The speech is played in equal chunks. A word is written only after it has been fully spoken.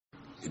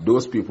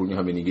those people ñu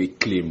xam ne ni ngay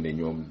claim ne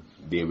ñoom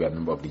they were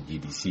member of the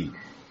GDC.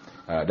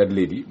 That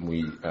lady,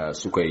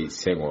 Sukai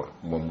Senghor,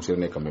 moom musul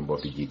nekk member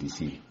of the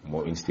GDC.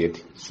 More instead,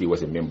 she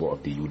was a member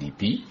of the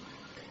UDP.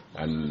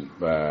 And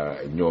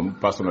ñoom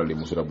personally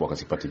musula bokk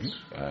ci parti bi.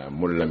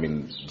 Mul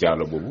Lamin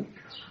Diallo boobu,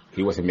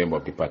 he was a member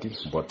of the party,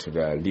 but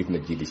leave na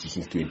GDC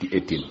since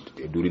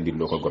 2018 during the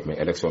local government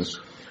elections.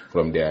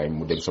 From there,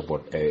 mu dem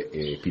support a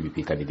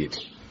PPP candidate.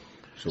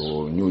 So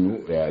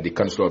ñooñu the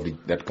councillor of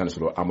that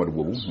councillor Amadou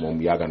boobu moom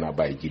yàgg naa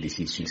bàyyi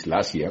GDC since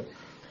last year.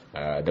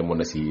 Demoon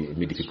na si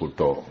Midi People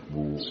tour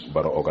bu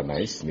Barrow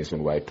organise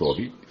nationwide tour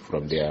bi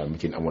from there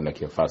meeting amoon na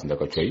ki Fass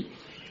Ndaka Coy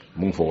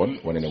mu ngi fa woon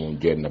wane ne moom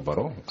join na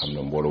Barrow am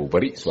na mbooloo bu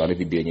bëri so ana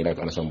bi dee ñu nag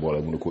ana sa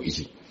mbooloo mu ne ko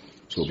isi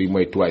so bi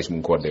mooy twice mu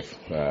ngi koo def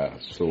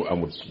so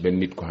amul benn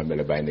nit ko xam ne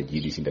la bàyyi na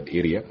GDC in that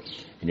area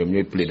ñoom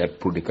ñooy play that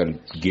political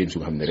game su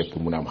nga xam ne rek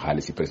pour mun a am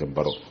xaalis si président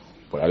Barrow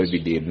pour ala bi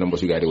dee number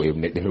su gaa yi wax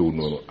yëpp defewul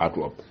noonu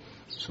atu up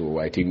so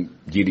I think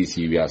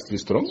GDC we are still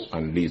strong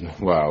and least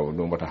waaw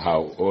no matter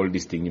how all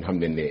these things ñu xam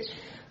ne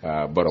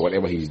Barrow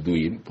whatever he is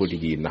doing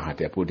politique yi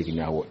naxate politique yi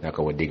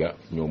ñaaka wa digga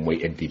ñoom mooy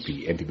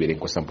NPP dañ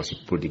ko samp si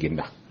politique yi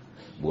nax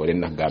boo leen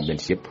nax Gambian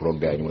si yëpp from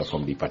there ñu mun a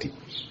from the party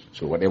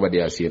so whatever they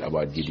are saying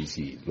about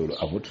GDC loolu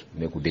amut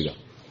nekku digga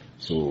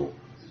so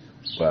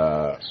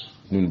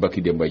ñun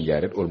bakki Demba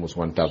Ndiaye rek almost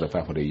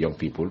 1,500 young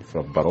people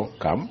from Barrow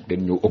come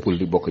then ñu ëppul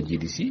di bokk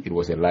GDC it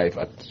was a live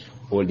at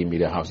all the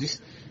media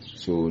houses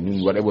so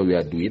ñun whatever we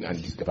are doing and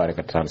this dafa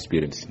rek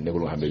transparency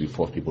nekkul nga xam ne we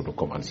force people to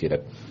come and say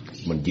that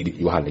man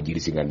GDC waxal na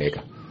GDC nga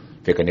nekka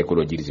fekk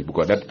nekkuloo GDC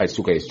because that ay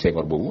Sukay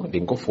Senghor boobu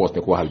dañ ko force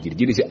ne ko waxal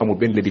GDC amul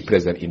benn lady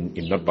president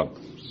in North Bank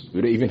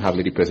we don't even have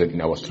lady president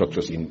in our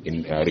structures in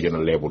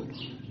regional level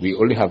we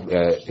only have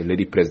a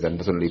lady president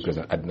national lady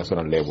president at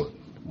national level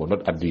but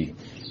not at the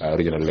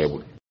regional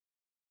level